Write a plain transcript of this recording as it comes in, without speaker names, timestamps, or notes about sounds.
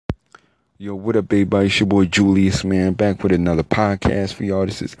Yo, what up, everybody? It's your boy Julius, man. Back with another podcast for y'all.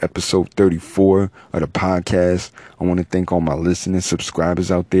 This is episode 34 of the podcast. I want to thank all my listeners, subscribers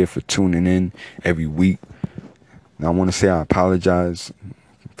out there for tuning in every week. And I want to say I apologize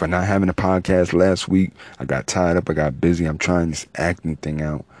for not having a podcast last week. I got tied up. I got busy. I'm trying this acting thing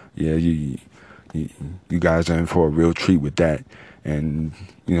out. Yeah, you guys are in for a real treat with that. And,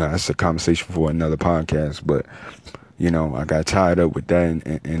 that's a conversation for another podcast. But I got tied up with that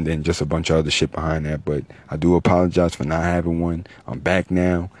and then just a bunch of other shit behind that. But I do apologize for not having one. I'm back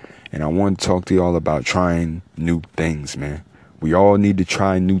now. And I want to talk to y'all about trying new things, man. We all need to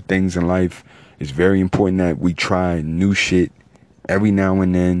try new things in life. It's very important that we try new shit every now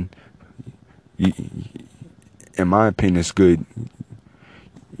and then. In my opinion, it's good,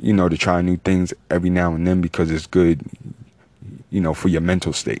 to try new things every now and then because it's good, for your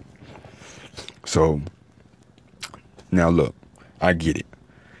mental state. So, now look, I get it.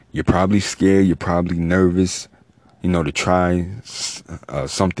 You're probably scared. You're probably nervous, to try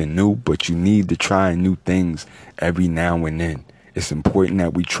something new. But you need to try new things every now and then. It's important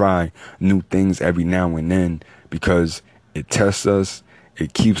that we try new things every now and then because it tests us.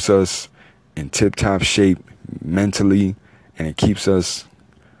 It keeps us in tip-top shape mentally. And it keeps us,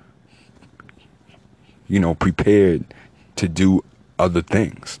 prepared to do other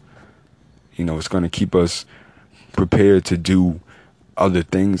things. It's going to keep us prepared to do other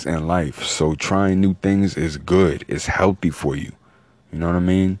things in life. So trying new things is good. It's healthy for you. You know what I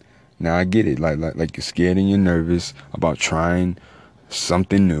mean? Now I get it. Like you're scared and you're nervous about trying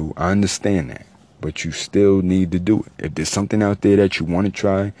something new. I understand that. But you still need to do it. If there's something out there that you want to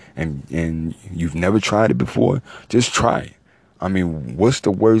try and you've never tried it before, just try it. I mean, what's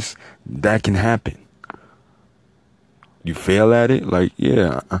the worst that can happen? You fail at it?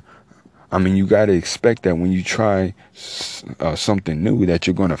 You got to expect that when you try something new that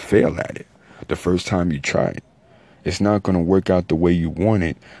you're going to fail at it the first time you try it. It's not going to work out the way you want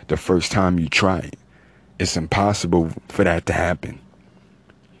it the first time you try it. It's impossible for that to happen.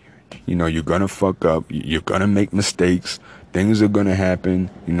 You're going to fuck up. You're going to make mistakes. Things are going to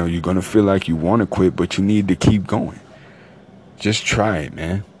happen. You're going to feel like you want to quit, but you need to keep going. Just try it,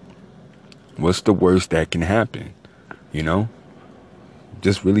 man. What's the worst that can happen?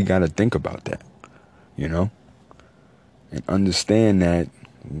 Just really got to think about that, and understand that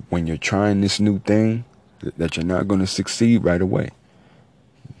when you're trying this new thing, that you're not going to succeed right away.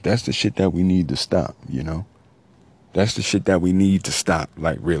 That's the shit that we need to stop, That's the shit that we need to stop,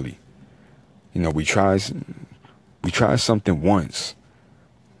 like really. We try something once.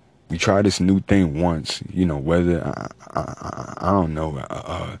 We try this new thing once, whether, I don't know,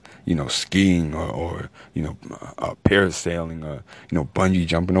 skiing or parasailing or, bungee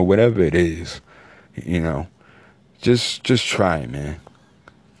jumping or whatever it is, just try it, man.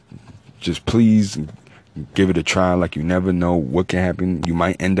 Just please give it a try. Like you never know what can happen. You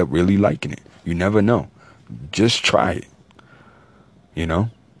might end up really liking it. You never know. Just try it,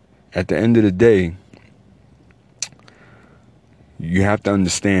 At the end of the day, you have to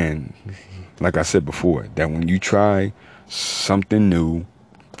understand, like I said before, that when you try something new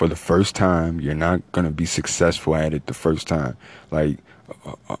for the first time, you're not going to be successful at it the first time. Like,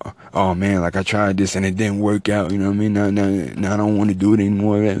 oh man, like I tried this and it didn't work out, you know what I mean? Now I don't want to do it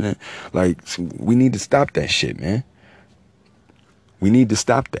anymore. Like, we need to stop that shit, man. We need to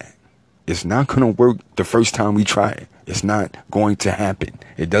stop that. It's not going to work the first time we try it. It's not going to happen.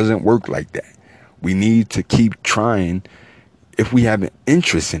 It doesn't work like that. We need to keep trying if we have an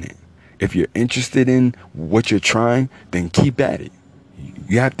interest in it. If you're interested in what you're trying, then keep at it.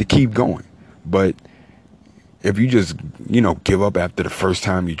 You have to keep going. But if you just, give up after the first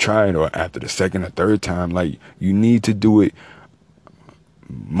time you try it or after the second or third time, like you need to do it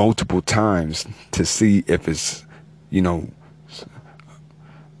multiple times to see if it's,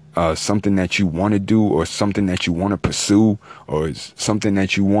 something that you want to do or something that you want to pursue or it's something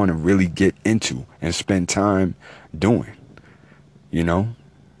that you want to really get into and spend time doing. You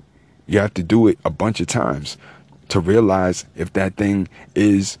have to do it a bunch of times to realize if that thing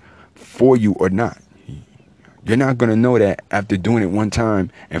is for you or not. You're not going to know that after doing it one time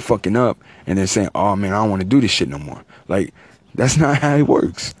and fucking up and then saying, oh man, I don't want to do this shit no more. Like, that's not how it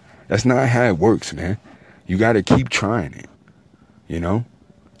works. That's not how it works, man. You got to keep trying it,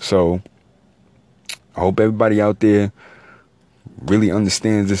 So I hope everybody out there really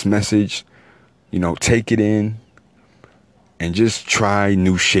understands this message, take it in. And just try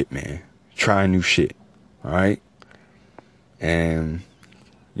new shit, man. Try new shit. All right? And,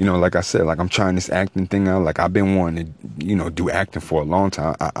 like I said, like I'm trying this acting thing out. Like I've been wanting to, do acting for a long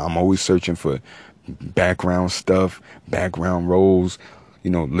time. I'm always searching for background stuff, background roles,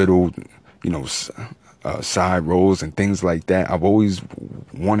 little side roles and things like that. I've always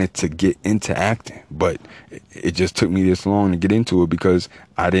wanted to get into acting, but it just took me this long to get into it because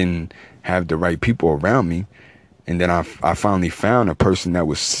I didn't have the right people around me. And then I finally found a person that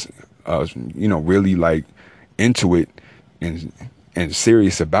was, really like into it and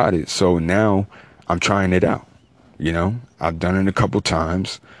serious about it. So now I'm trying it out. I've done it a couple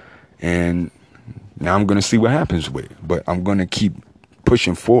times, and now I'm gonna see what happens with it. But I'm gonna keep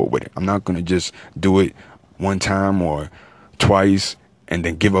pushing forward with it. I'm not gonna just do it one time or twice and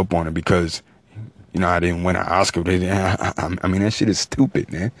then give up on it because I didn't win an Oscar. I mean, that shit is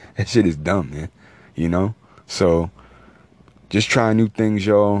stupid, man. That shit is dumb, man. So just try new things,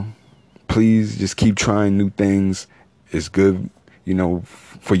 y'all. Please just keep trying new things. It's good,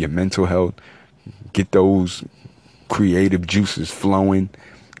 for your mental health. Get those creative juices flowing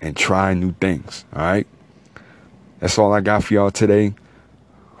and try new things. All right. That's all I got for y'all today.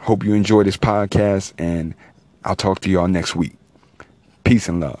 Hope you enjoy this podcast, and I'll talk to y'all next week. Peace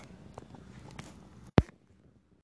and love.